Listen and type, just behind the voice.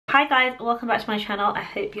Hi guys, welcome back to my channel. I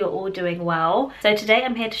hope you're all doing well. So today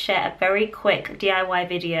I'm here to share a very quick DIY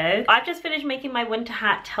video. I've just finished making my winter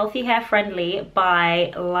hat healthy hair friendly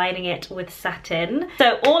by lining it with satin.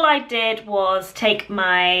 So all I did was take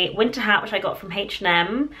my winter hat, which I got from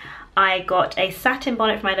H&M. I got a satin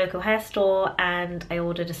bonnet from my local hair store and I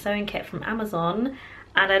ordered a sewing kit from Amazon.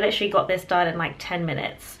 And I literally got this done in like 10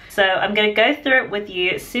 minutes. So I'm gonna go through it with you,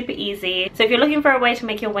 it's super easy. So if you're looking for a way to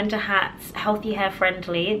make your winter hats healthy hair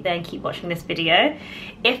friendly, then keep watching this video.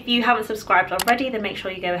 If you haven't subscribed already, then make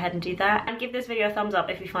sure you go ahead and do that. And give this video a thumbs up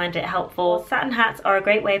if you find it helpful. Satin hats are a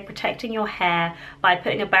great way of protecting your hair by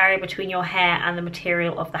putting a barrier between your hair and the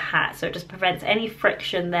material of the hat. So it just prevents any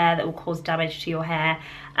friction there that will cause damage to your hair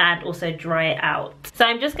and also dry it out. So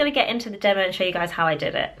I'm just gonna get into the demo and show you guys how I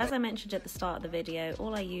did it. As I mentioned at the start of the video,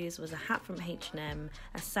 all I used was a hat from H&M,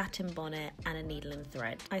 a satin bonnet and a needle and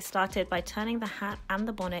thread. I started by turning the hat and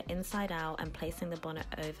the bonnet inside out and placing the bonnet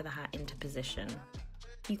over the hat into position.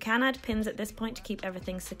 You can add pins at this point to keep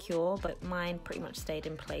everything secure, but mine pretty much stayed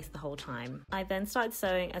in place the whole time. I then started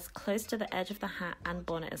sewing as close to the edge of the hat and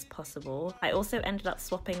bonnet as possible. I also ended up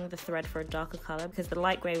swapping the thread for a darker colour because the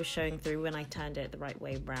light grey was showing through when I turned it the right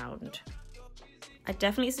way round. I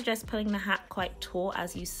definitely suggest pulling the hat quite taut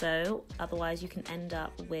as you sew, otherwise you can end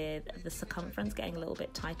up with the circumference getting a little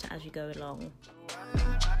bit tighter as you go along.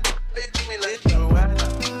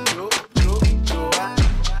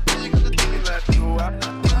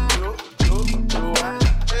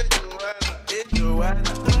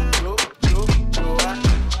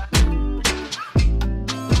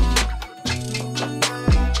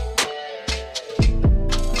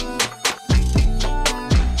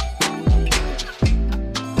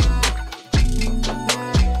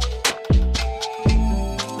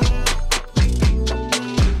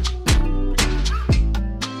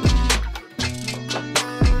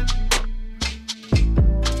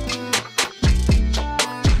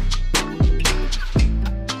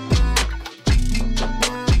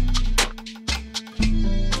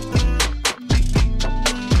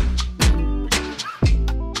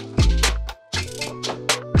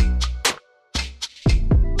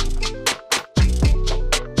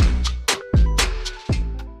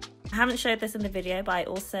 I haven't showed this in the video, but I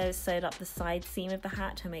also sewed up the side seam of the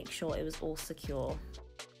hat to make sure it was all secure.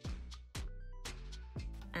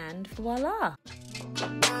 And voila!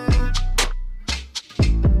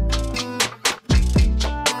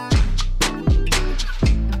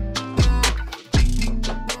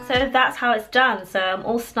 So that's how it's done. So I'm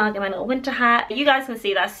all snug in my little winter hat. You guys can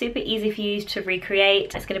see that's super easy for you to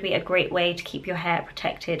recreate. It's going to be a great way to keep your hair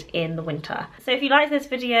protected in the winter. So if you like this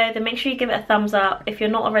video, then make sure you give it a thumbs up. If you're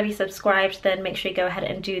not already subscribed, then make sure you go ahead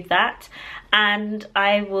and do that. And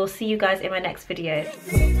I will see you guys in my next video.